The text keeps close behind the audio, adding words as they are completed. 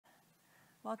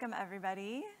Welcome,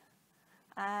 everybody.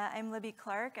 I'm Libby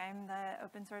Clark. I'm the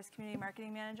Open Source Community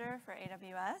Marketing Manager for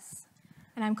AWS.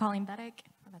 And I'm Colleen Betik.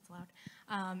 Oh, that's loud.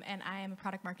 And I am a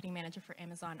Product Marketing Manager for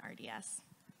Amazon RDS.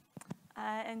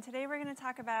 And today we're going to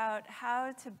talk about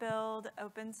how to build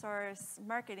open source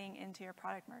marketing into your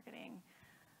product marketing.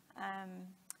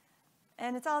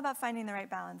 And it's all about finding the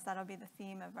right balance. That'll be the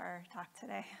theme of our talk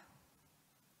today.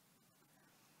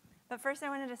 But first, I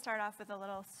wanted to start off with a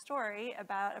little story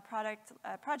about a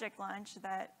project launch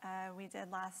that we did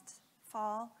last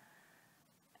fall.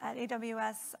 At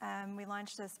AWS, we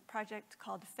launched this project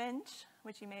called Finch,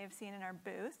 which you may have seen in our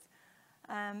booth.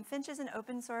 Finch is an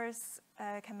open source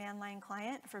command line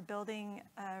client for building,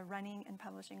 running, and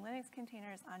publishing Linux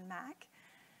containers on Mac.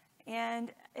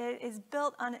 And it is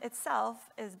built on itself,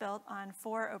 is built on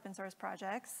 4 open source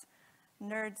projects: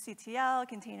 nerdctl,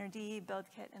 containerd,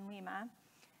 buildkit, and Lima.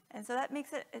 And so that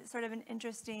makes it sort of an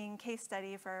interesting case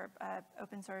study for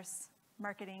open source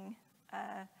marketing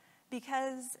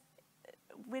because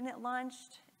when it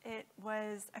launched, it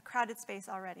was a crowded space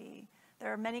already.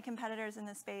 There are many competitors in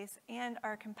this space, and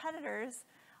our competitors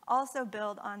also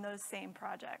build on those same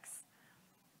projects.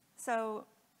 So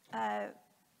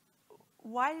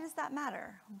why does that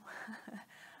matter?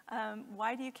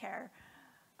 Why do you care?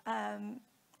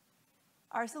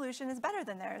 Our solution is better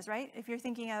than theirs, right? If you're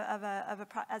thinking as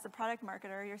a product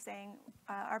marketer, you're saying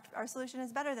our solution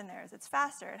is better than theirs. It's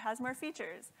faster. It has more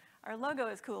features. Our logo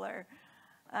is cooler.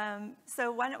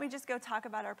 So why don't we just go talk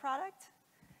about our product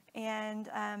and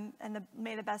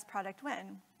may the best product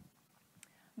win?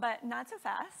 But not so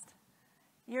fast.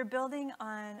 You're building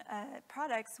on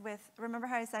products with, remember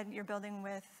how I said you're building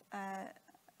with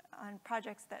on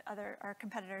projects that our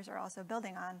competitors are also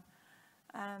building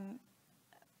on.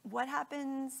 What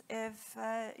happens if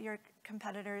your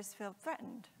competitors feel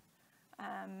threatened?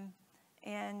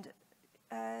 And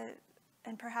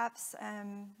perhaps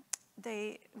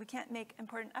we can't make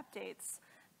important updates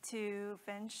to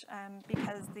Finch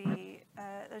because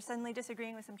they're suddenly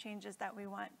disagreeing with some changes that we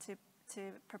want to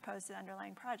propose to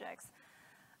underlying projects.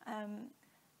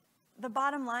 The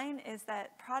bottom line is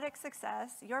that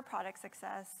your product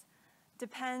success,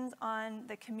 depends on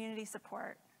the community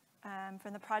support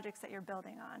from the projects that you're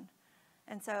building on.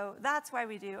 And so that's why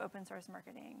we do open source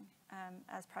marketing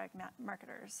as product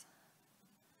marketers.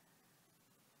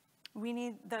 We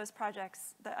need those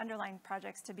projects, the underlying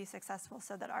projects, to be successful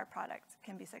so that our product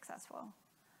can be successful.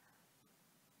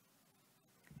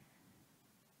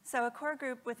 So a core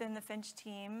group within the Finch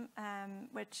team,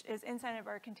 which is inside of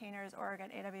our containers org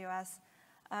at AWS,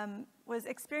 was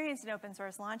experienced in open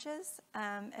source launches,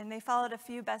 and they followed a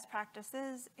few best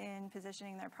practices in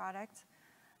positioning their product.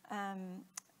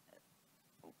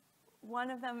 One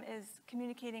of them is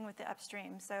communicating with the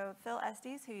upstream. So Phil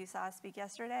Estes, who you saw speak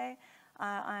yesterday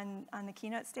on the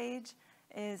keynote stage,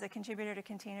 is a contributor to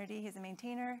containerd. He's a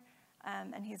maintainer,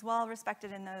 and he's well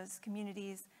respected in those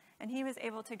communities. And he was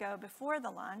able to go before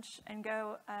the launch and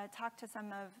go talk to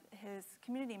some of his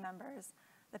community members,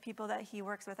 the people that he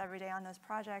works with every day on those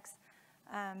projects,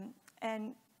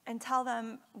 and tell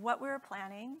them what we were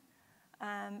planning,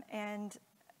 and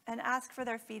ask for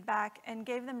their feedback, and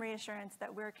gave them reassurance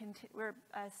that we're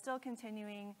still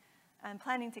continuing and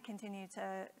planning to continue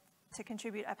to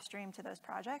contribute upstream to those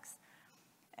projects.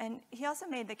 And he also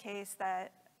made the case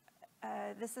that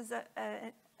this is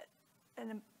a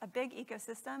big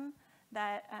ecosystem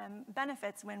that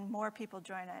benefits when more people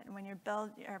join it. And when you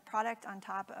build your product on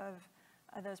top of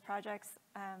those projects,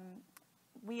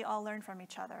 we all learn from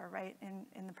each other, right,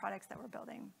 in the products that we're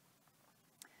building.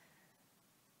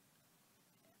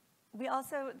 We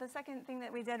also, the second thing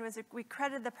that we did was we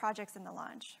credited the projects in the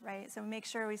launch, right? So we make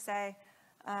sure we say,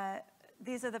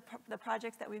 these are the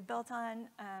projects that we've built on,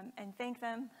 and thank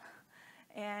them,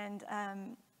 and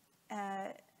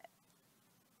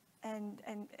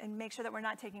make sure that we're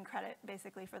not taking credit,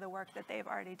 basically, for the work that they've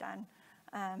already done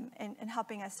in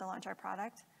helping us to launch our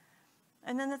product.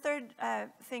 And then the third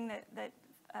thing that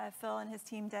Phil and his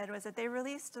team did was that they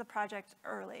released the project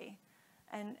early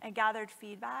and gathered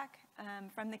feedback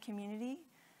from the community.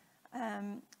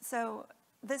 So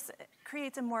this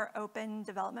creates a more open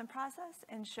development process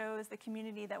and shows the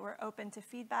community that we're open to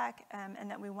feedback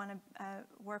and that we want to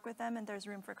work with them, and there's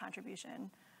room for contribution.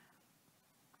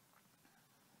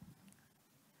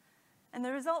 And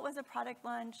the result was a product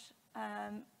launch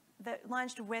that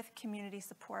launched with community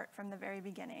support from the very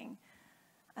beginning.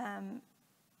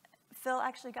 Phil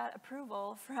actually got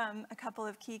approval from a couple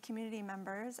of key community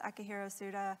members, Akihiro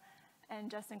Suda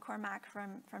and Justin Cormack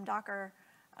from Docker,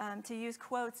 to use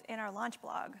quotes in our launch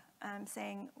blog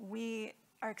saying, we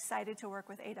are excited to work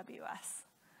with AWS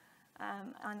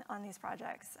on these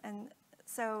projects. And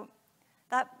So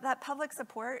that public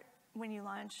support when you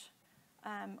launch,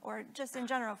 or just in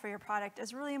general for your product,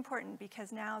 is really important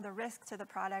because now the risk to the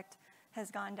product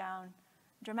has gone down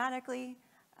dramatically,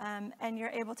 and you're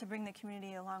able to bring the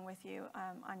community along with you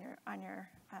on your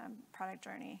product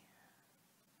journey.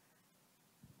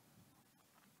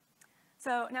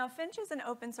 So now Finch is an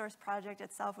open source project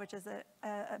itself, which is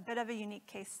a bit of a unique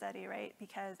case study, right?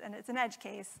 And it's an edge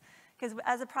case, because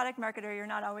as a product marketer, you're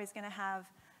not always going to have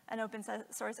an open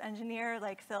source engineer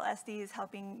like Phil Estes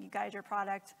helping you guide your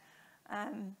product.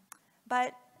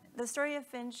 But the story of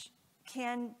Finch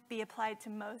can be applied to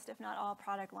most, if not all,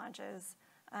 product launches,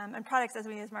 and products as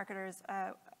we as marketers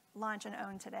launch and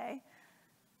own today.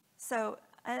 So,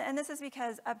 and this is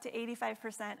because up to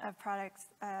 85% of products,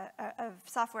 of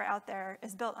software out there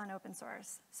is built on open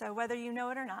source. So whether you know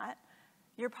it or not,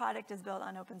 your product is built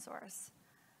on open source.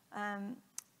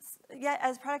 Yet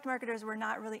as product marketers, we're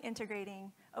not really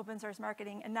integrating open source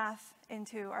marketing enough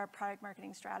into our product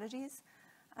marketing strategies.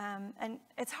 And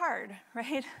it's hard,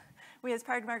 right? We as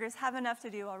product marketers have enough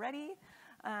to do already,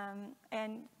 and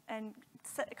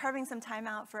carving some time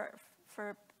out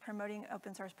for promoting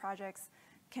open source projects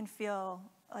can feel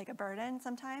like a burden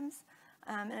sometimes,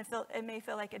 and it may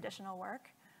feel like additional work.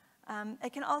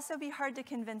 It can also be hard to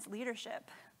convince leadership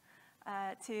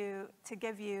to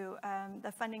give you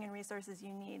the funding and resources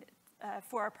you need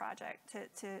for a project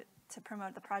to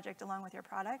promote the project along with your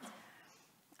product.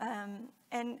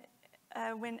 And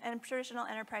traditional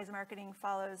enterprise marketing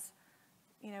follows,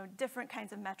 different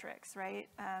kinds of metrics, right,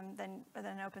 than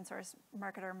an open source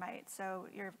marketer might. So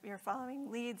you're following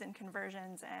leads and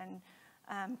conversions and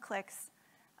clicks,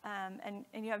 and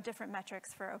you have different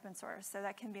metrics for open source. So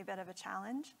that can be a bit of a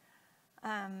challenge.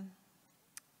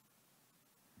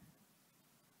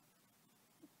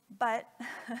 But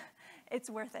it's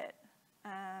worth it,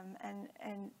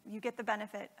 and you get the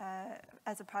benefit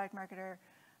as a product marketer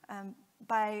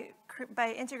by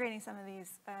integrating some of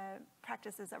these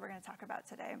practices that we're going to talk about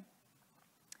today.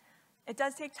 It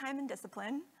does take time and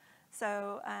discipline.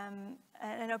 So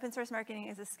and open source marketing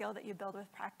is a skill that you build with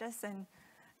practice, and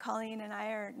Colleen and I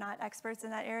are not experts in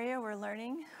that area. We're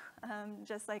learning,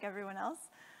 just like everyone else.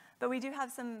 But we do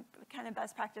have some kind of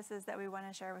best practices that we want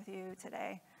to share with you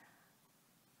today.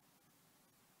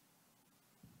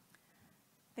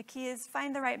 The key is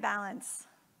find the right balance.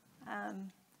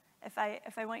 If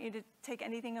I want you to take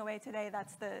anything away today,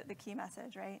 that's the key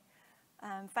message, right?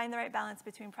 Find the right balance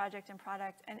between project and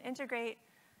product, and integrate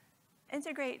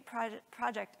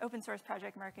open source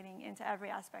project marketing into every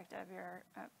aspect of your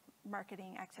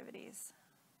marketing activities.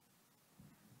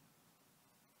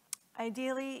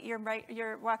 Ideally,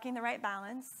 you're walking the right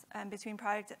balance between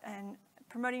product and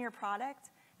promoting your product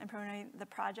and promoting the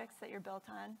projects that you're built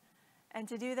on. And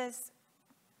to do this,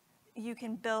 you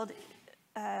can build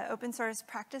open source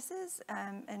practices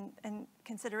and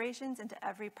considerations into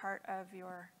every part of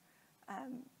your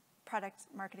product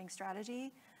marketing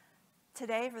strategy.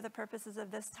 Today, for the purposes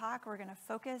of this talk, we're going to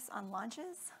focus on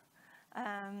launches.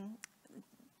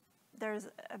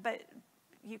 But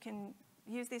you can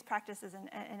use these practices in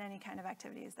any kind of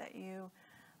activities that you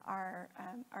are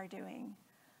doing.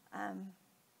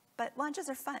 But launches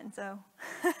are fun, so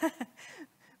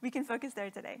we can focus there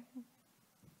today.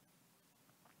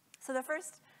 So the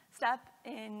first step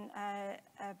in a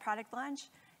product launch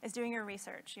is doing your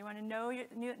research. You want to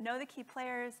know the key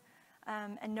players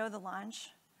and know the launch.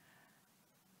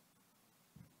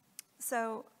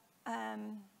 So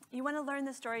you want to learn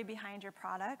the story behind your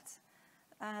product,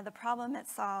 the problem it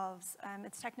solves,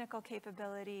 its technical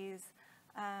capabilities,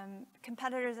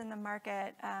 competitors in the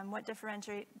market, what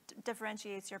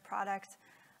differentiates your product,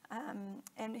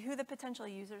 and who the potential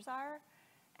users are.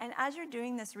 And as you're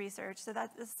doing this research, so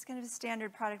this is kind of a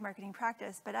standard product marketing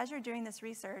practice, but as you're doing this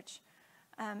research,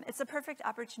 it's a perfect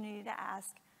opportunity to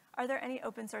ask, are there any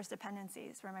open source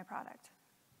dependencies for my product?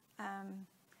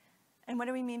 And what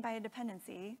do we mean by a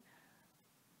dependency?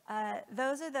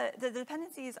 Those are the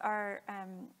dependencies are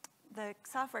the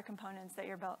software components that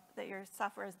your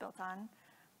software is built on,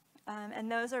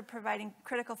 and those are providing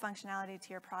critical functionality to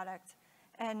your product.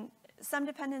 And some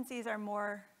dependencies are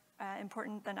more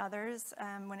important than others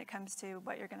when it comes to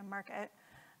what you're going to market.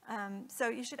 So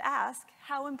you should ask,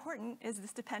 how important is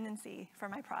this dependency for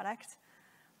my product?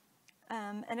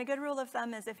 And a good rule of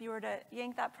thumb is if you were to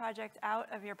yank that project out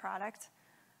of your product,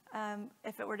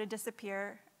 if it were to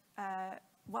disappear,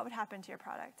 what would happen to your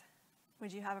product?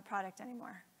 Would you have a product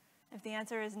anymore? If the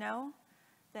answer is no,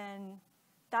 then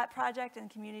that project and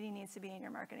community needs to be in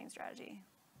your marketing strategy.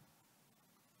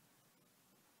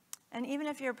 And even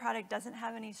if your product doesn't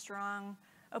have any strong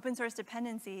open source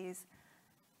dependencies,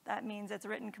 That means it's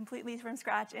written completely from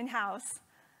scratch in-house.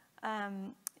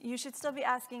 You should still be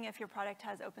asking if your product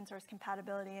has open source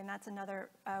compatibility, and that's another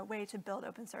way to build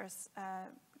open source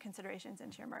considerations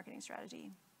into your marketing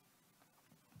strategy.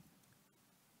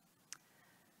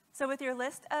 So with your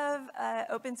list of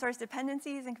open source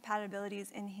dependencies and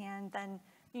compatibilities in hand, then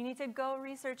you need to go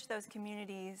research those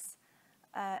communities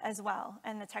as well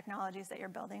and the technologies that you're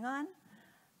building on.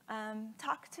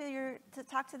 Talk to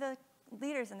the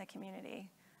leaders in the community.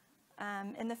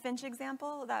 In the Finch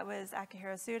example, that was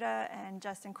Akihiro Suda and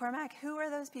Justin Cormack. Who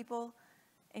are those people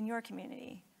in your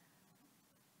community?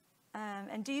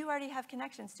 And do you already have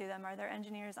connections to them? Are there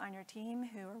engineers on your team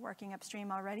who are working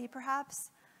upstream already, perhaps?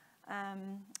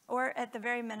 Or at the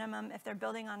very minimum, if they're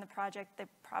building on the project, they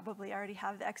probably already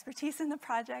have the expertise in the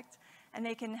project, and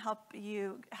they can help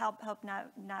you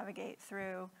navigate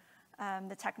through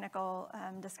the technical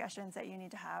discussions that you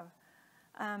need to have.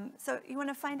 So you want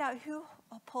to find out who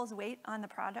pulls weight on the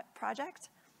project,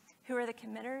 who are the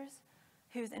committers,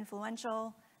 who's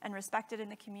influential and respected in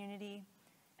the community,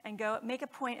 and go make a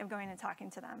point of going and talking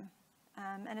to them.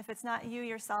 And if it's not you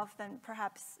yourself, then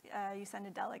perhaps you send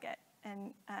a delegate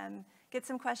and get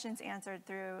some questions answered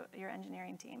through your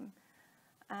engineering team.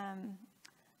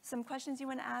 Some questions you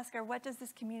want to ask are, what does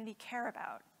this community care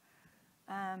about?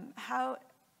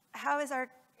 How is our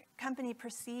company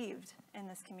perceived in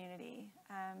this community?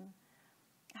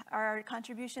 Are our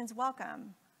contributions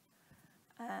welcome?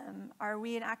 Are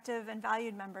we an active and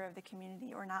valued member of the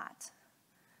community or not?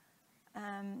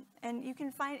 And you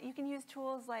can use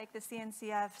tools like the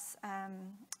CNCF's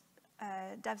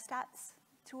DevStats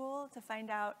tool to find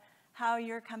out how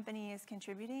your company is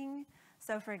contributing.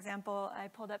 So for example, I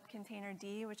pulled up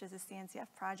Containerd, which is a CNCF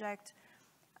project,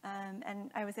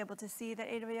 and I was able to see that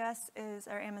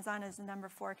Amazon is the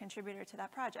 #4 contributor to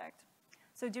that project.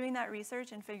 So doing that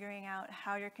research and figuring out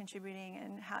how you're contributing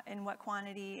and in what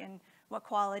quantity and what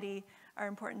quality are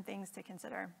important things to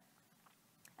consider.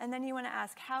 And then you want to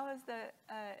ask, how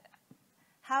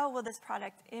will this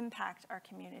product impact our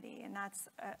community? And that's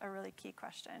a really key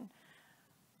question.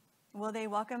 Will they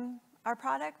welcome our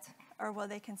product, or will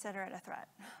they consider it a threat?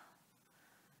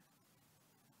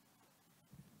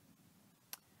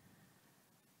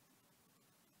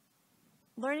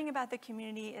 Learning about the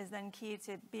community is then key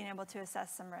to being able to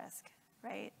assess some risk,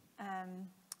 right? And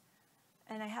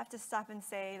I have to stop and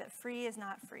say that free is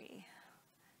not free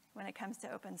when it comes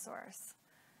to open source.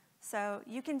 So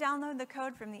you can download the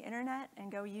code from the internet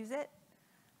and go use it.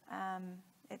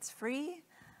 It's free,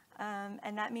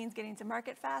 and that means getting to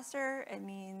market faster. It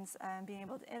means being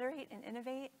able to iterate and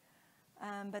innovate.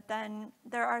 But then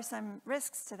there are some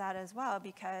risks to that as well,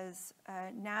 because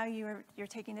now you're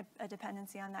taking a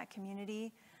dependency on that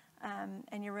community,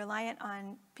 and you're reliant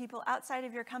on people outside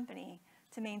of your company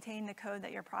to maintain the code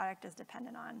that your product is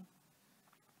dependent on.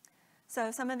 So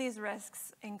some of these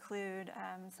risks include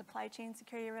supply chain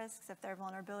security risks if there are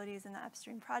vulnerabilities in the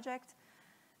upstream project,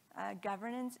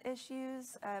 governance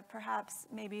issues. Perhaps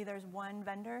maybe there's one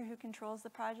vendor who controls the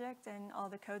project and all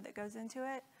the code that goes into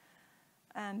it.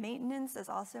 Maintenance is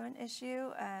also an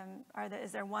issue.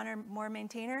 Is there one or more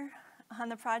maintainer on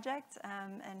the project,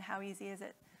 and how easy is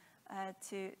it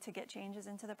to get changes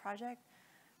into the project?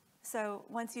 So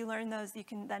once you learn those, you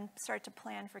can then start to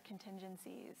plan for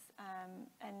contingencies.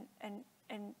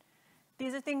 And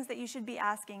these are things that you should be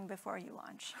asking before you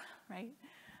launch, right?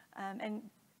 And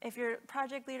if your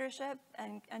project leadership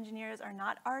and engineers are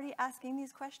not already asking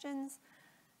these questions,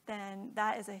 then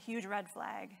that is a huge red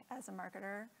flag as a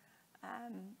marketer.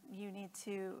 You need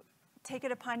to take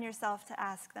it upon yourself to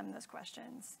ask them those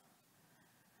questions.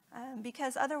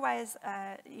 Because otherwise,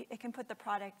 it can put the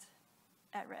product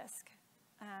at risk.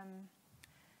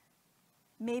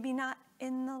 Maybe not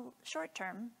in the short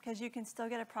term, because you can still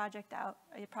get a product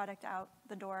out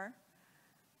the door.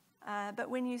 But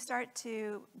when you start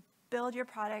to build your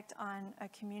product on a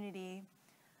community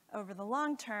over the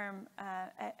long term,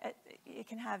 it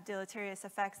can have deleterious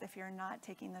effects if you're not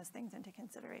taking those things into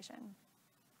consideration.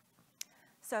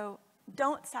 So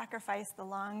don't sacrifice the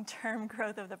long-term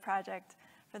growth of the project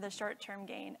for the short-term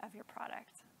gain of your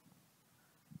product.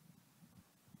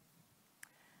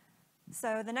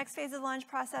 So the next phase of the launch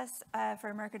process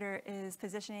for a marketer is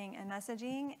positioning and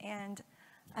messaging, and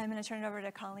I'm going to turn it over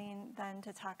to Colleen then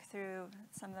to talk through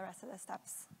some of the rest of the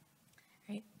steps.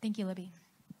 Great, thank you, Libby.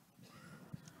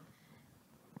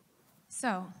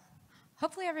 So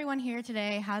hopefully everyone here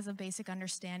today has a basic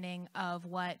understanding of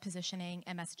what positioning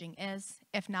and messaging is.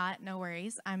 If not, no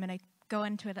worries. I'm going to go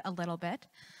into it a little bit.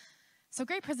 So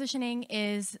great positioning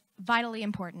is vitally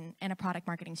important in a product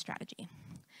marketing strategy.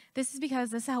 This is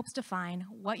because this helps define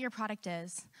what your product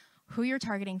is, who you're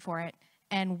targeting for it,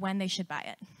 and when they should buy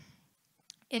it.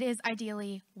 It is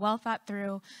ideally well thought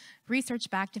through, research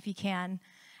backed if you can,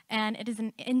 and it is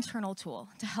an internal tool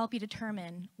to help you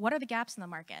determine what are the gaps in the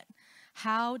market.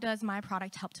 How does my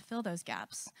product help to fill those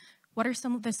gaps? What are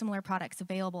some of the similar products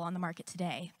available on the market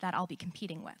today that I'll be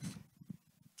competing with?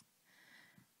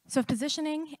 So if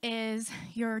positioning is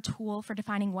your tool for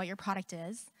defining what your product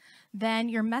is, then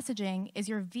your messaging is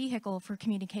your vehicle for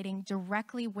communicating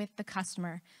directly with the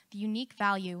customer the unique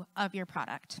value of your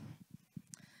product.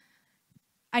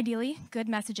 Ideally, good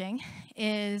messaging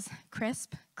is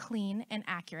crisp, clean, and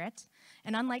accurate.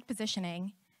 And unlike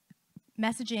positioning,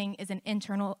 messaging is an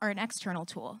internal or an external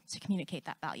tool to communicate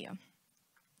that value.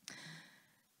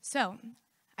 So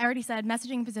I already said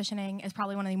messaging and positioning is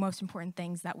probably one of the most important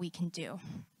things that we can do.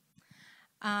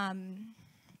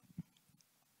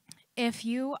 If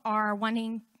you are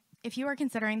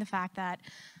considering the fact that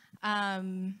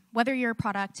whether your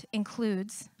product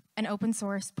includes an open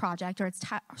source project or it's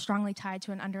strongly tied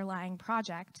to an underlying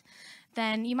project,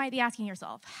 then you might be asking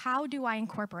yourself, how do I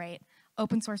incorporate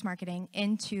open source marketing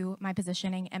into my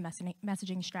positioning and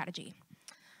messaging strategy?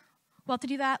 Well, to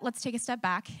do that, let's take a step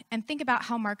back and think about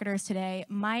how marketers today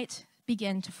might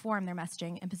begin to form their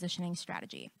messaging and positioning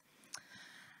strategy.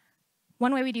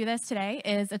 One way we do this today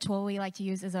is a tool we like to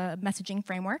use as a messaging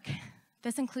framework.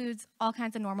 This includes all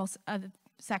kinds of normal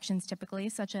sections typically,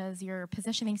 such as your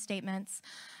positioning statements,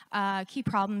 key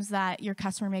problems that your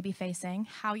customer may be facing,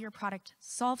 how your product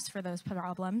solves for those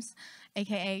problems,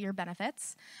 aka your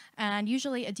benefits, and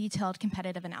usually a detailed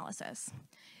competitive analysis.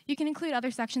 You can include other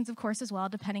sections, of course, as well,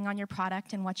 depending on your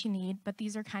product and what you need, but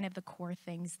these are kind of the core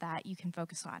things that you can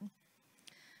focus on.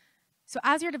 So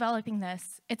as you're developing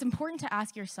this, it's important to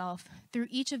ask yourself through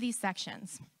each of these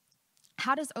sections,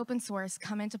 how does open source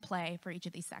come into play for each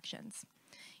of these sections?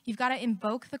 You've got to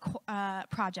invoke the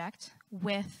project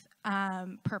with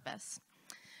purpose.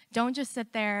 Don't just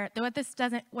sit there.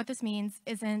 What this means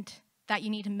isn't that you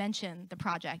need to mention the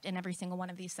project in every single one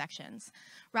of these sections.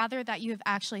 Rather, that you have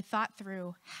actually thought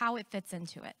through how it fits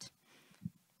into it.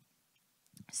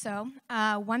 So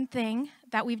one thing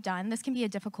that we've done, this can be a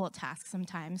difficult task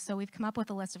sometimes, so we've come up with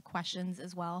a list of questions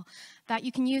as well that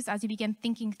you can use as you begin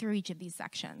thinking through each of these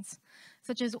sections,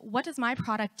 such as what does my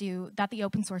product do that the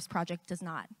open source project does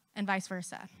not, and vice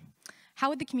versa? How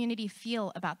would the community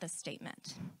feel about this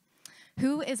statement?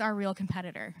 Who is our real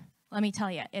competitor? Let me tell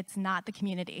you, it's not the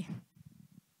community.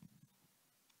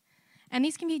 And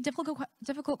these can be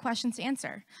difficult questions to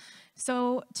answer.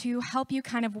 So to help you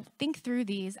kind of think through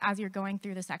these as you're going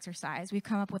through this exercise, we've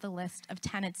come up with a list of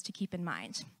tenets to keep in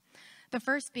mind. The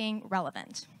first being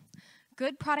relevant.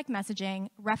 Good product messaging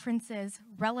references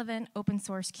relevant open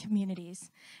source communities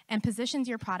and positions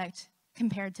your product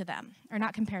compared to them, or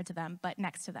not compared to them, but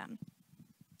next to them.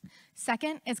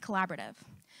 Second is collaborative.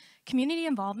 Community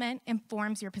involvement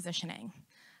informs your positioning.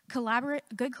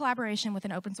 Good collaboration with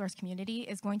an open source community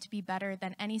is going to be better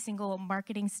than any single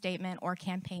marketing statement or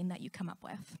campaign that you come up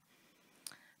with.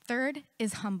 Third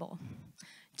is humble.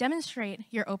 Demonstrate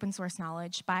your open source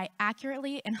knowledge by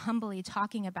accurately and humbly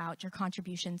talking about your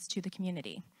contributions to the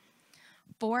community.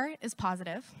 4 is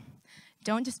positive.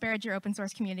 Don't disparage your open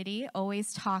source community.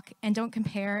 Always talk and don't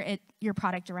compare your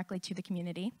product directly to the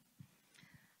community.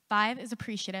 5 is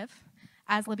appreciative.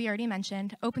 As Libby already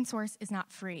mentioned, open source is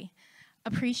not free.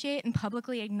 Appreciate and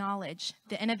publicly acknowledge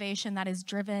the innovation that has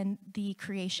driven the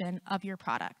creation of your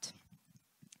product.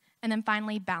 And then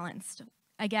finally, balanced.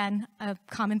 Again, a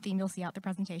common theme you'll see out the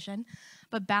presentation,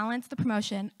 but balance the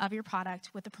promotion of your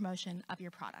product with the promotion of your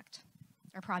product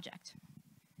or project.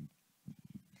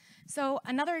 So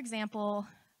another example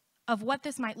of what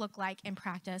this might look like in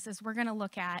practice is we're gonna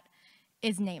look at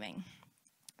is naming.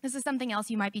 This is something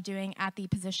else you might be doing at the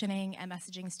positioning and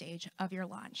messaging stage of your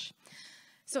launch.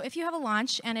 So if you have a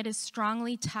launch and it is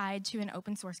strongly tied to an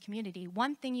open source community,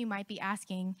 one thing you might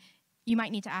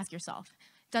need to ask yourself,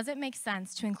 does it make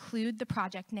sense to include the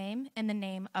project name in the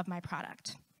name of my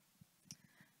product?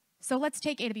 So let's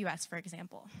take AWS, for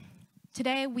example.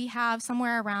 Today, we have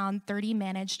somewhere around 30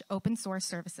 managed open source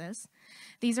services.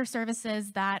 These are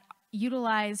services that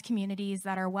utilize communities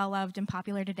that are well-loved and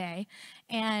popular today,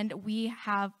 and we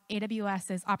have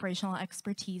AWS's operational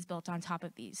expertise built on top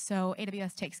of these. So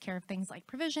AWS takes care of things like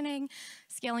provisioning,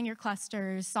 scaling your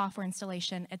clusters, software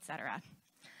installation, etc.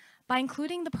 By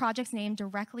including the project's name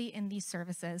directly in these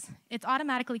services, it's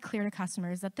automatically clear to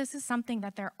customers that this is something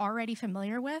that they're already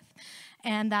familiar with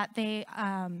and that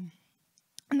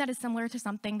is similar to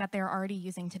something that they're already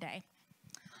using today.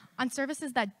 On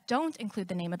services that don't include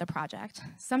the name of the project,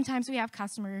 sometimes we have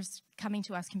customers coming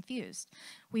to us confused.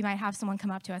 We might have someone come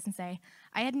up to us and say,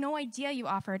 I had no idea you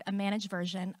offered a managed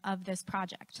version of this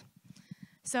project.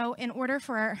 So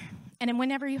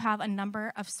whenever you have a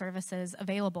number of services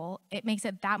available, it makes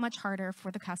it that much harder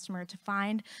for the customer to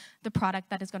find the product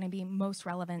that is going to be most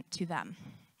relevant to them.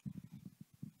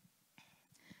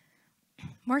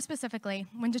 More specifically,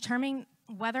 when determining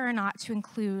whether or not to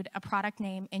include a product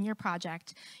name in your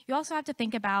project, you also have to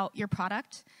think about your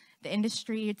product, the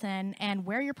industry it's in, and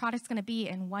where your product's going to be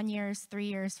in 1 year, 3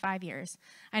 years, 5 years.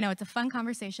 I know it's a fun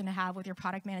conversation to have with your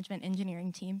product management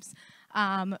engineering teams,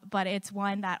 but it's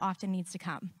one that often needs to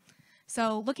come.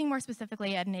 So looking more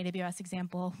specifically at an AWS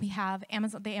example, we have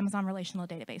the Amazon Relational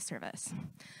Database Service.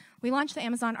 We launched the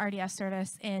Amazon RDS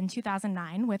service in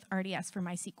 2009 with RDS for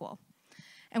MySQL.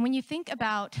 And when you think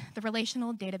about the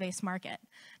relational database market,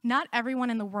 not everyone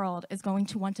in the world is going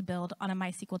to want to build on a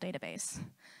MySQL database.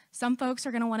 Some folks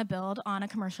are going to want to build on a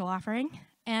commercial offering,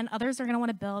 and others are going to want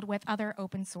to build with other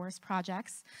open source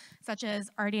projects, such as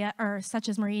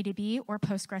MariaDB or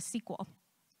PostgreSQL.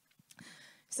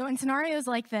 So in scenarios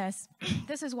like this,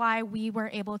 this is why we were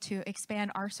able to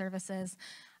expand our services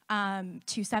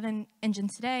to 7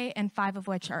 engines today, and 5 of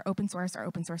which are open source or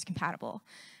open source compatible,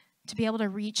 to be able to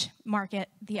reach market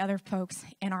the other folks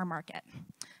in our market.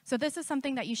 So this is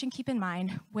something that you should keep in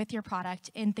mind with your product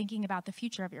in thinking about the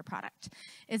future of your product.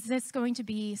 Is this going to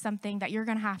be something that you're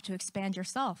going to have to expand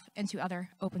yourself into other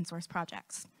open source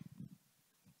projects?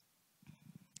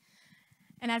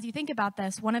 And as you think about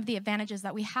this, one of the advantages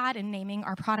that we had in naming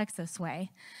our products this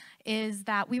way is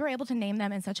that we were able to name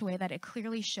them in such a way that it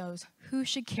clearly shows who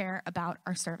should care about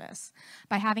our service.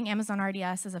 By having Amazon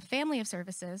RDS as a family of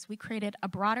services, we created a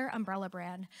broader umbrella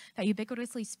brand that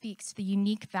ubiquitously speaks to the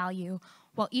unique value,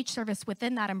 while each service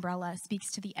within that umbrella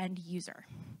speaks to the end user.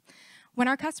 When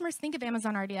our customers think of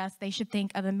Amazon RDS, they should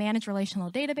think of a managed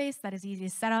relational database that is easy to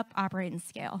set up, operate, and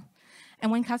scale.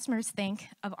 And when customers think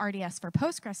of RDS for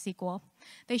PostgreSQL,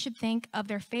 they should think of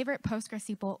their favorite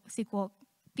PostgreSQL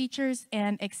features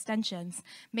and extensions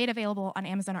made available on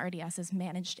Amazon RDS's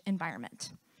managed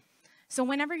environment. So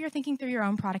whenever you're thinking through your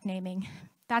own product naming,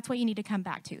 that's what you need to come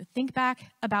back to. Think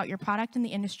back about your product and the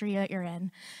industry that you're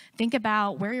in. Think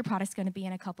about where your product's going to be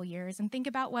in a couple years, and think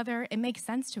about whether it makes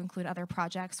sense to include other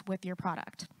projects with your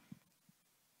product.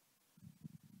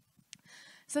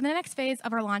 So the next phase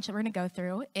of our launch that we're going to go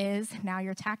through is now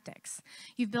your tactics.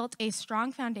 You've built a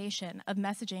strong foundation of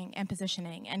messaging and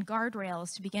positioning and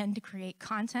guardrails to begin to create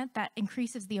content that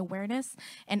increases the awareness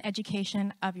and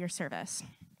education of your service.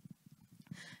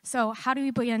 So how do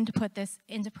we begin to put this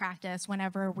into practice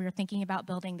whenever we're thinking about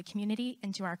building the community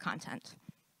into our content?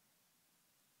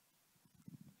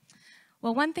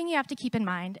 Well, one thing you have to keep in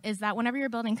mind is that whenever you're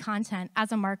building content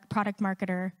as a product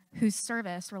marketer whose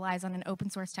service relies on an open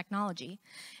source technology,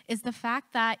 is the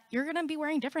fact that you're going to be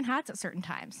wearing different hats at certain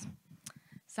times.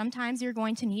 Sometimes you're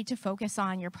going to need to focus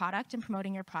on your product and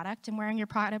promoting your product and wearing your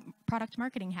product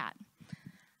marketing hat.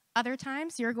 Other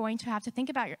times, you're going to have to think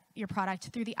about your product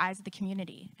through the eyes of the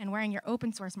community and wearing your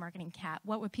open source marketing hat.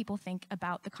 What would people think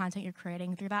about the content you're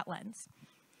creating through that lens?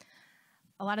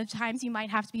 A lot of times you might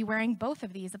have to be wearing both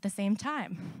of these at the same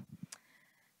time.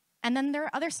 And then there are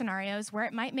other scenarios where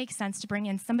it might make sense to bring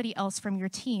in somebody else from your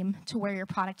team to wear your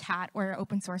product hat or your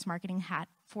open source marketing hat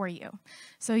for you.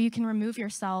 So you can remove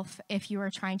yourself if you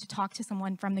are trying to talk to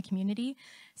someone from the community.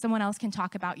 Someone else can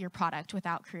talk about your product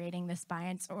without creating this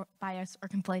bias or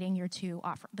conflating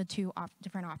the two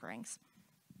different offerings.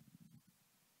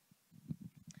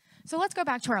 So let's go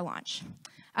back to our launch.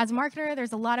 As a marketer,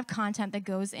 there's a lot of content that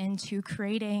goes into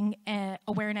creating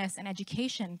awareness and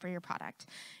education for your product.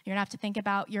 You're gonna have to think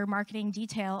about your marketing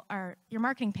detail or your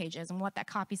marketing pages and what that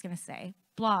copy is gonna say,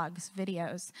 blogs,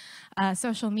 videos,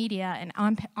 social media, and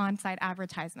on-site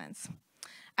advertisements.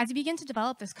 As you begin to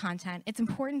develop this content, it's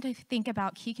important to think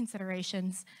about key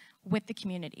considerations with the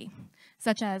community,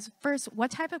 such as, first,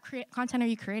 what type of content are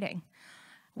you creating?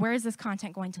 Where is this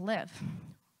content going to live?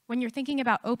 When you're thinking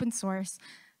about open source,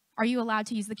 are you allowed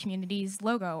to use the community's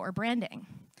logo or branding?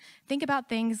 Think about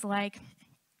things like,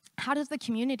 how does the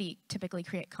community typically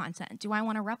create content? Do I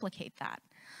want to replicate that?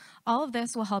 All of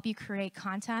this will help you create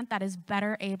content that is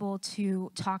better able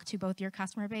to talk to both your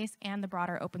customer base and the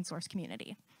broader open source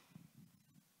community.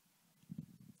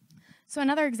 So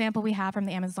another example we have from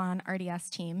the Amazon RDS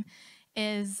team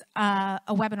is a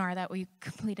webinar that we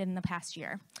completed in the past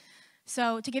year.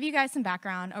 So to give you guys some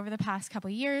background, over the past couple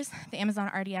of years, the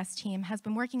Amazon RDS team has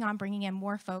been working on bringing in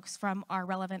more folks from our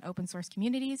relevant open source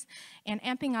communities and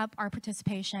amping up our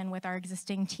participation with our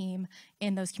existing team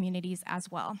in those communities as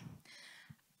well.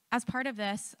 As part of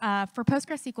this, for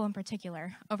PostgreSQL in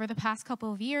particular, over the past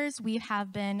couple of years, we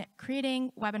have been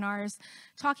creating webinars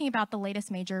talking about the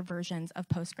latest major versions of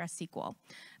PostgreSQL.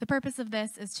 The purpose of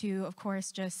this is to, of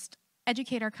course, just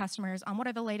educate our customers on what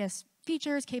are the latest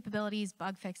features, capabilities,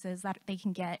 bug fixes that they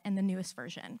can get in the newest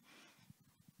version.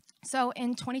 So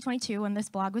in 2022, when this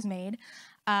blog was made,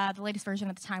 the latest version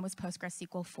at the time was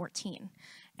PostgreSQL 14.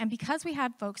 And because we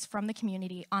had folks from the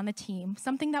community on the team,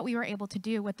 something that we were able to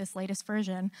do with this latest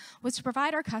version was to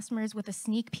provide our customers with a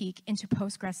sneak peek into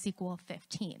PostgreSQL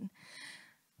 15.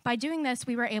 By doing this,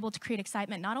 we were able to create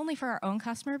excitement not only for our own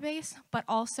customer base, but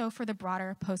also for the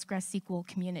broader PostgreSQL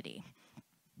community.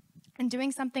 And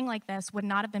doing something like this would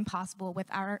not have been possible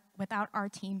without our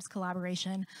team's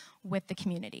collaboration with the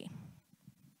community.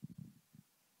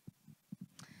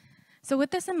 So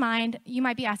with this in mind, you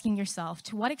might be asking yourself,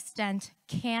 to what extent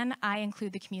can I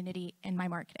include the community in my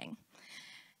marketing?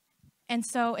 And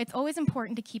so it's always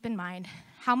important to keep in mind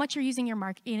how much you're using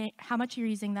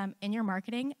them in your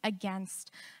marketing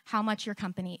against how much your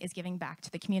company is giving back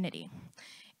to the community.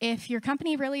 If your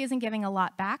company really isn't giving a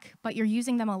lot back, but you're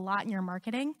using them a lot in your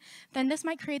marketing, then this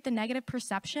might create the negative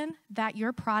perception that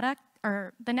your product,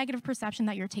 or the negative perception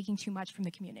that you're taking too much from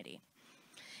the community.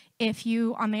 If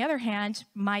you, on the other hand,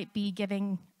 might be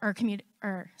giving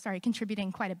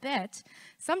contributing quite a bit,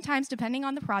 sometimes, depending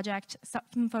on the project,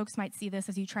 some folks might see this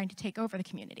as you trying to take over the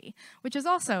community, which is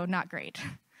also not great.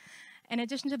 In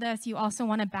addition to this, you also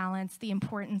want to balance the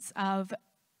importance of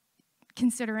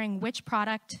considering which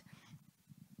product,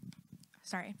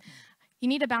 you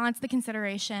need to balance the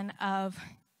consideration of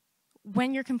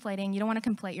when you're conflating, you don't want to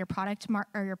conflate your product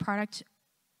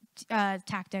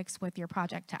tactics with your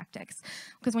project tactics,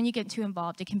 because when you get too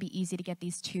involved, it can be easy to get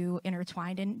these two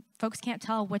intertwined, and folks can't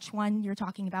tell which one you're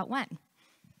talking about when.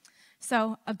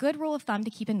 So a good rule of thumb to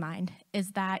keep in mind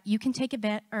is that you can take a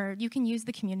bit, or you can use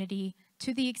the community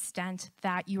to the extent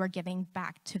that you are giving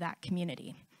back to that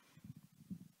community.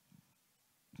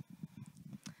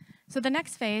 So the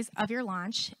next phase of your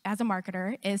launch as a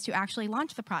marketer is to actually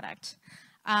launch the product.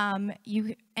 And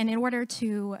in order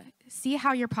to see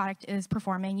how your product is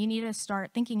performing, you need to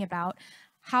start thinking about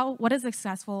what a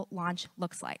successful launch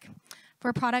looks like. For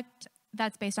a product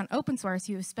that's based on open source,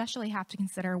 you especially have to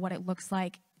consider what it looks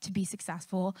like to be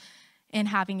successful in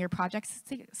having your project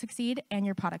succeed and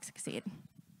your product succeed.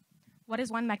 What is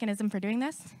one mechanism for doing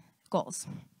this? Goals.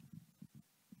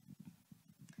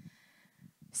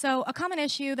 So a common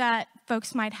issue that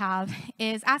folks might have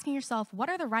is asking yourself, what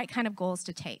are the right kind of goals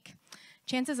to take?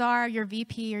 Chances are your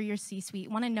VP or your C-suite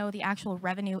want to know the actual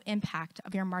revenue impact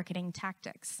of your marketing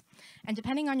tactics. And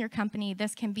depending on your company,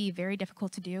 this can be very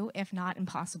difficult to do, if not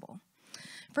impossible.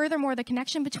 Furthermore, the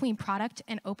connection between product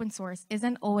and open source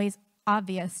isn't always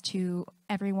obvious to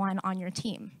everyone on your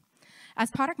team.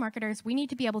 As product marketers, we need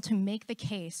to be able to make the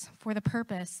case for the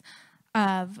purpose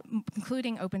of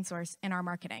including open source in our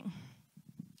marketing.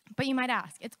 But you might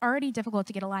ask, it's already difficult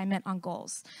to get alignment on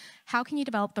goals. How can you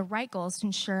develop the right goals to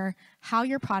ensure how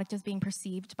your product is being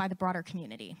perceived by the broader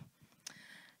community?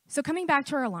 So coming back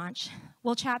to our launch,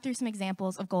 we'll chat through some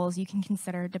examples of goals you can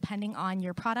consider depending on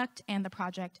your product and the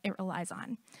project it relies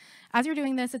on. As you're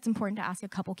doing this, it's important to ask a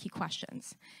couple key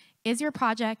questions. Is your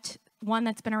project one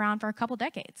that's been around for a couple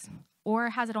decades,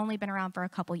 or has it only been around for a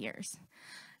couple years?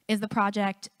 Is the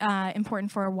project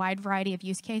important for a wide variety of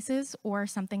use cases, or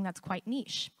something that's quite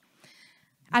niche?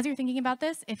 As you're thinking about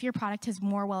this, if your product is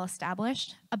more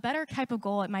well-established, a better type of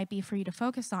goal it might be for you to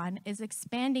focus on is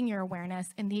expanding your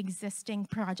awareness in the existing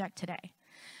project today.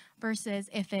 Versus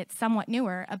if it's somewhat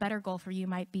newer, a better goal for you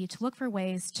might be to look for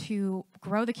ways to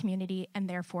grow the community and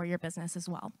therefore your business as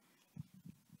well.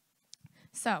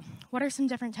 So, what are some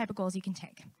different type of goals you can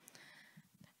take?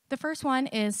 The first one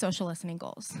is social listening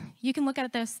goals. You can look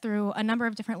at this through a number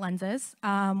of different lenses.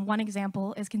 One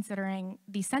example is considering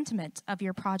the sentiment of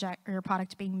your project or your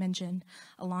product being mentioned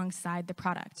alongside the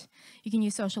product. You can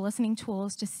use social listening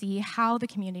tools to see how the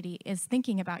community is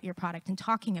thinking about your product and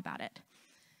talking about it.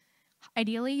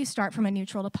 Ideally, you start from a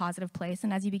neutral to positive place,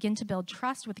 and as you begin to build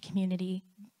trust with the community,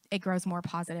 it grows more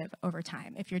positive over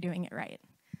time if you're doing it right.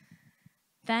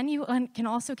 Then you can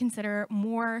also consider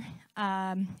more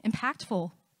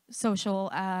impactful social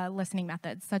listening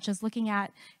methods, such as looking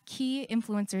at key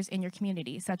influencers in your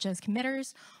community, such as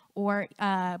committers or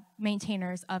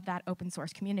maintainers of that open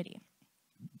source community.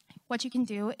 What you can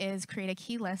do is create a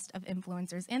key list of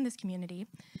influencers in this community,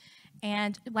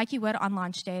 and like you would on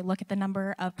launch day, look at the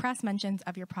number of press mentions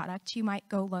of your product. You might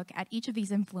go look at each of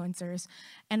these influencers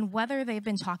and whether they've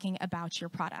been talking about your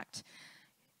product.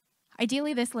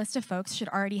 Ideally, this list of folks should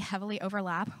already heavily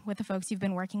overlap with the folks you've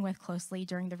been working with closely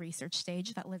during the research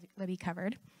stage that Libby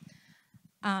covered.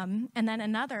 And then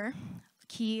another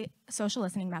key social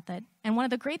listening method. And one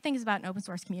of the great things about an open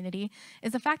source community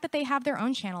is the fact that they have their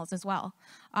own channels as well.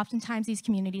 Oftentimes these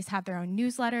communities have their own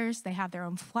newsletters, they have their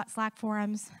own Slack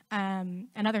forums, and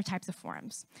other types of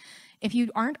forums. If you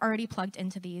aren't already plugged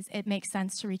into these, it makes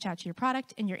sense to reach out to your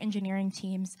product and your engineering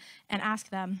teams and ask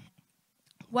them,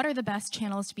 what are the best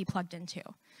channels to be plugged into?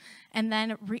 And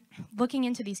then looking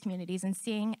into these communities and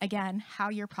seeing, again, how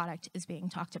your product is being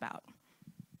talked about.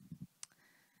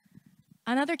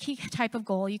 Another key type of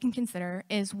goal you can consider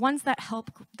is ones that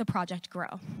help the project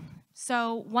grow.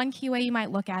 So one key way you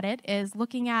might look at it is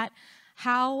looking at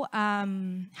how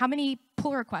many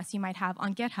pull requests you might have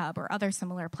on GitHub or other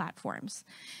similar platforms.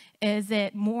 Is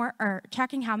it more, or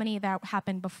tracking how many that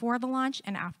happened before the launch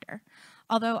and after?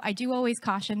 Although I do always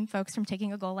caution folks from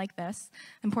taking a goal like this.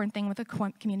 The important thing with a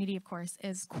community, of course,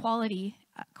 is quality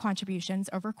contributions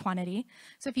over quantity.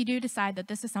 So if you do decide that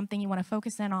this is something you want to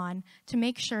focus in on, to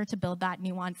make sure to build that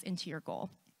nuance into your goal.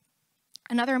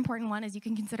 Another important one is you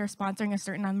can consider sponsoring a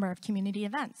certain number of community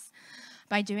events.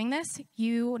 By doing this,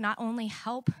 you not only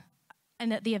help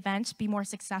the event be more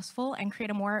successful and create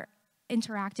a more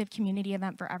interactive community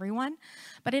event for everyone,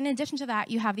 but in addition to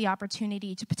that, you have the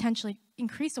opportunity to potentially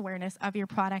increase awareness of your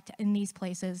product in these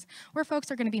places where folks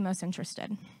are going to be most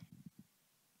interested.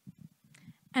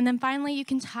 And then finally, you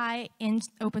can tie in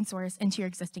open source into your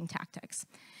existing tactics.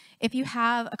 If you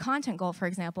have a content goal, for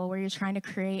example, where you're trying to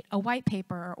create a white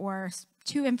paper or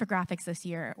 2 infographics this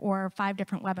year or 5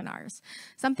 different webinars,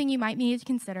 something you might need to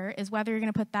consider is whether you're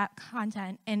going to put that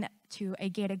content into a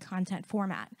gated content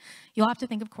format. You'll have to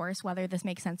think, of course, whether this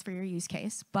makes sense for your use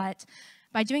case, but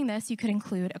by doing this, you could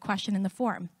include a question in the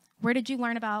form. Where did you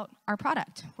learn about our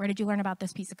product? Where did you learn about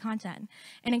this piece of content?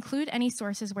 And include any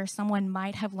sources where someone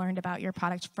might have learned about your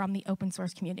product from the open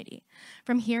source community.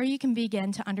 From here, you can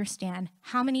begin to understand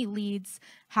how many leads,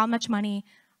 how much money,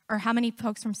 or how many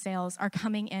folks from sales are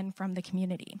coming in from the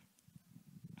community.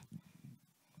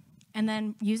 And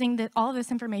then using all of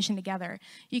this information together,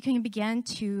 you can begin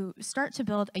to start to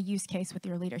build a use case with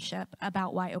your leadership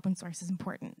about why open source is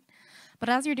important. But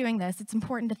as you're doing this, it's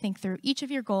important to think through each of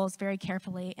your goals very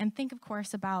carefully and think, of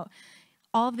course, about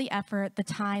all of the effort, the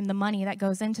time, the money that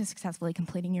goes into successfully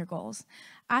completing your goals.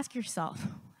 Ask yourself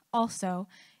also,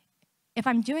 if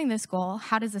I'm doing this goal,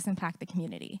 how does this impact the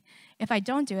community? If I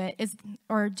don't do it,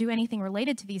 or do anything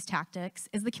related to these tactics,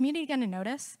 is the community going to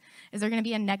notice? Is there going to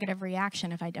be a negative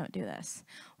reaction if I don't do this?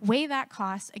 Weigh that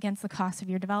cost against the cost of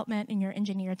your development and your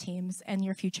engineer teams and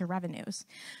your future revenues.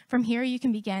 From here, you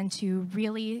can begin to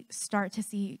really start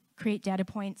to create data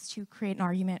points to create an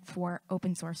argument for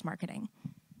open source marketing.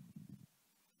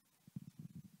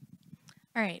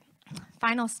 All right,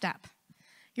 final step.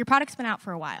 Your product's been out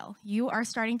for a while. You are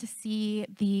starting to see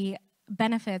the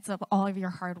benefits of all of your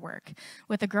hard work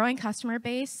with a growing customer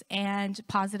base and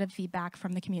positive feedback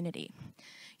from the community.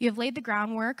 You have laid the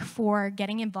groundwork for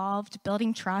getting involved,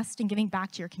 building trust, and giving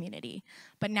back to your community.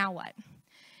 But now what?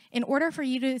 In order for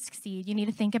you to succeed, you need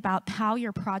to think about how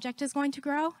your project is going to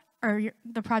grow, or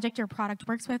the project your product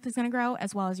works with is going to grow,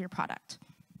 as well as your product.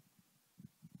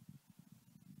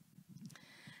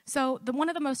 So one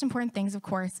of the most important things, of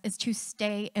course, is to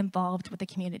stay involved with the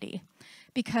community.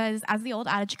 Because as the old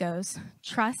adage goes,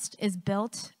 trust is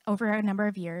built over a number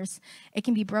of years. It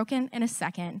can be broken in a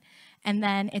second, and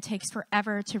then it takes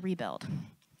forever to rebuild.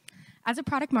 As a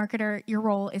product marketer, your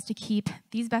role is to keep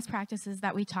these best practices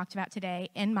that we talked about today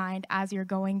in mind as you're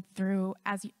going through,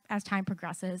 as time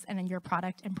progresses, and then your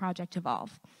product and project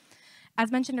evolve. As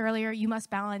mentioned earlier, you must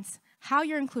balance how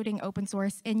you're including open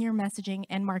source in your messaging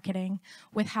and marketing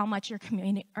with how much your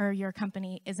community or your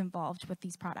company is involved with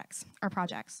these products or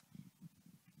projects.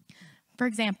 For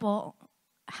example,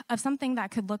 of something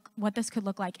that what this could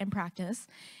look like in practice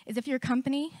is if your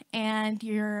company and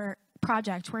your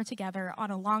project were together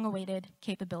on a long-awaited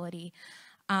capability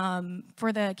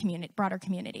for the broader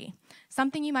community.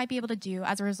 Something you might be able to do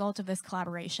as a result of this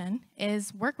collaboration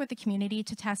is work with the community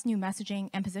to test new messaging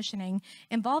and positioning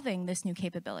involving this new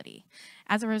capability.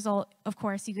 As a result, of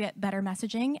course, you get better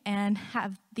messaging and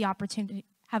have the opportunity,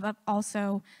 have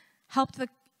also helped the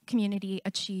community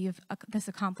achieve this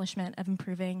accomplishment of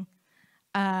improving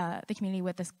the community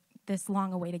with this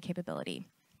long-awaited capability.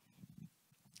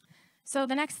 So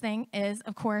the next thing is,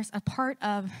 of course, a part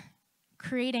of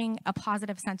creating a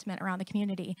positive sentiment around the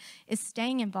community is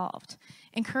staying involved.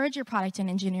 Encourage your product and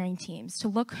engineering teams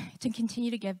to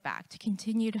continue to give back, to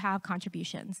continue to have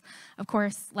contributions. Of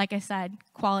course, like I said,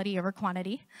 quality over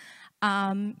quantity.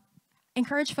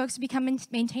 Encourage folks to become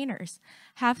maintainers.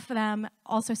 Have them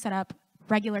also set up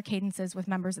regular cadences with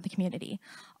members of the community.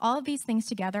 All of these things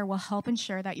together will help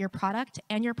ensure that your product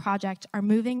and your project are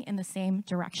moving in the same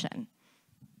direction.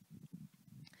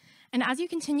 And as you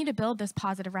continue to build this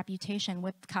positive reputation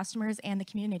with customers and the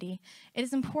community, it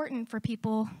is important for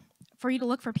you to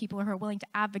look for people who are willing to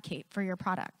advocate for your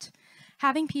product.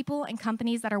 Having people and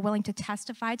companies that are willing to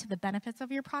testify to the benefits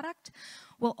of your product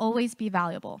will always be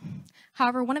valuable.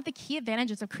 However, one of the key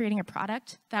advantages of creating a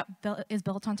product that is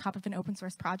built on top of an open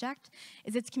source project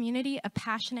is its community of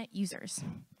passionate users.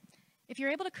 If you're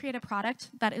able to create a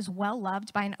product that is well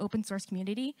loved by an open source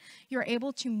community, you're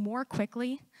able to more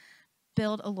quickly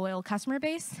build a loyal customer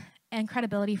base and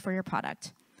credibility for your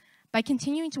product. By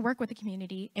continuing to work with the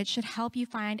community, it should help you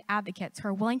find advocates who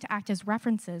are willing to act as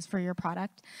references for your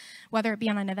product, whether it be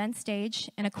on an event stage,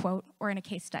 in a quote, or in a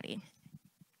case study.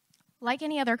 Like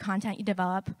any other content you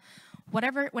develop,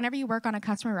 whenever you work on a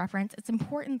customer reference, it's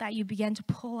important that you begin to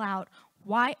pull out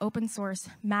why open source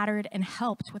mattered and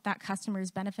helped with that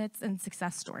customer's benefits and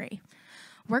success story.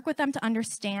 Work with them to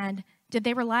understand, did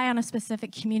they rely on a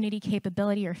specific community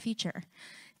capability or feature?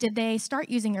 Did they start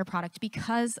using your product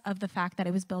because of the fact that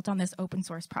it was built on this open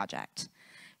source project?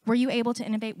 Were you able to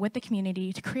innovate with the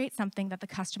community to create something that the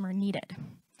customer needed?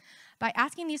 By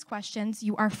asking these questions,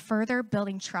 you are further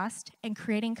building trust and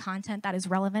creating content that is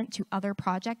relevant to other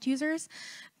project users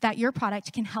that your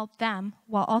product can help them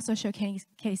while also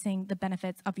showcasing the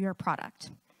benefits of your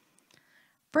product.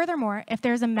 Furthermore, if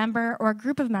there's a member or a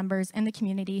group of members in the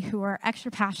community who are extra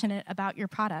passionate about your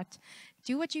product,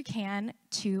 do what you can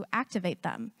to activate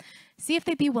them. See if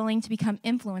they'd be willing to become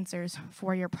influencers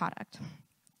for your product.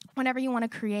 Whenever you want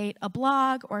to create a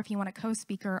blog or if you want a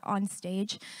co-speaker on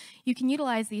stage, you can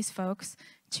utilize these folks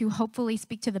to hopefully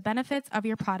speak to the benefits of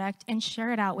your product and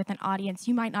share it out with an audience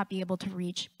you might not be able to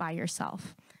reach by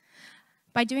yourself.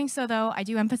 By doing so, though, I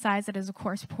do emphasize that it is, of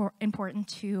course, important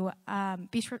to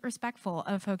be respectful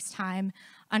of folks' time,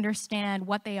 understand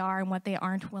what they are and what they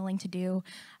aren't willing to do,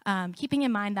 keeping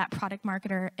in mind that product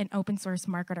marketer and open source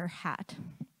marketer hat.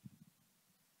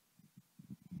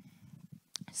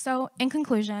 So, in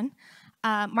conclusion,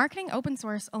 marketing open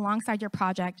source alongside your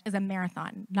project is a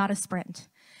marathon, not a sprint.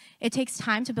 It takes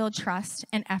time to build trust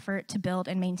and effort to build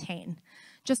and maintain.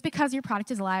 Just because your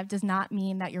product is live does not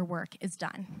mean that your work is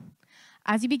done.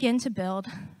 As you begin to build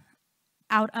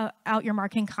out your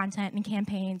marketing content and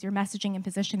campaigns, your messaging and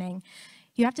positioning,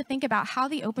 you have to think about how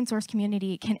the open source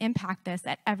community can impact this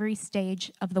at every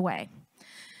stage of the way.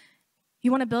 You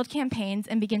want to build campaigns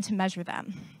and begin to measure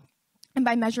them. And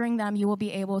by measuring them, you will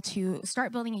be able to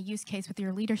start building a use case with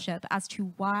your leadership as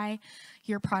to why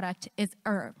your product is,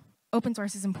 or open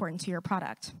source is important to your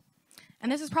product.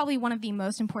 And this is probably one of the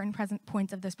most important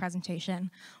points of this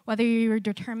presentation. Whether you're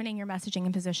determining your messaging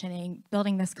and positioning,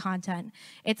 building this content,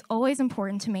 it's always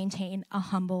important to maintain a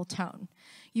humble tone.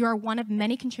 You are one of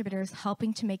many contributors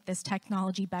helping to make this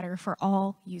technology better for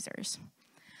all users.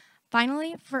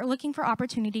 Finally, look for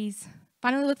opportunities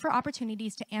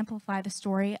to amplify the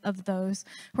story of those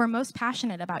who are most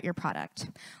passionate about your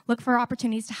product. Look for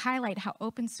opportunities to highlight how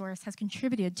open source has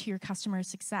contributed to your customers'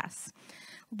 success.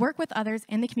 Work with others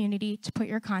in the community to put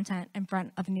your content in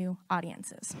front of new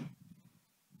audiences.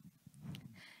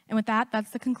 And with that,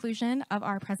 that's the conclusion of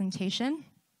our presentation.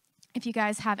 If you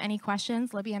guys have any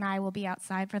questions, Libby and I will be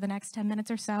outside for the next 10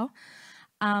 minutes or so.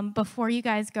 Before you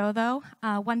guys go, though,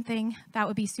 one thing that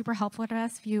would be super helpful to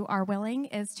us, if you are willing,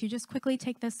 is to just quickly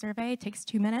take this survey. It takes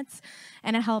 2 minutes,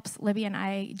 and it helps Libby and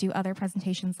I do other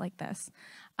presentations like this.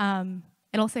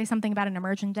 It'll say something about an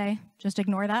immersion day. Just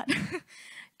ignore that.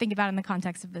 Think about it in the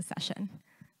context of this session.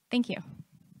 Thank you.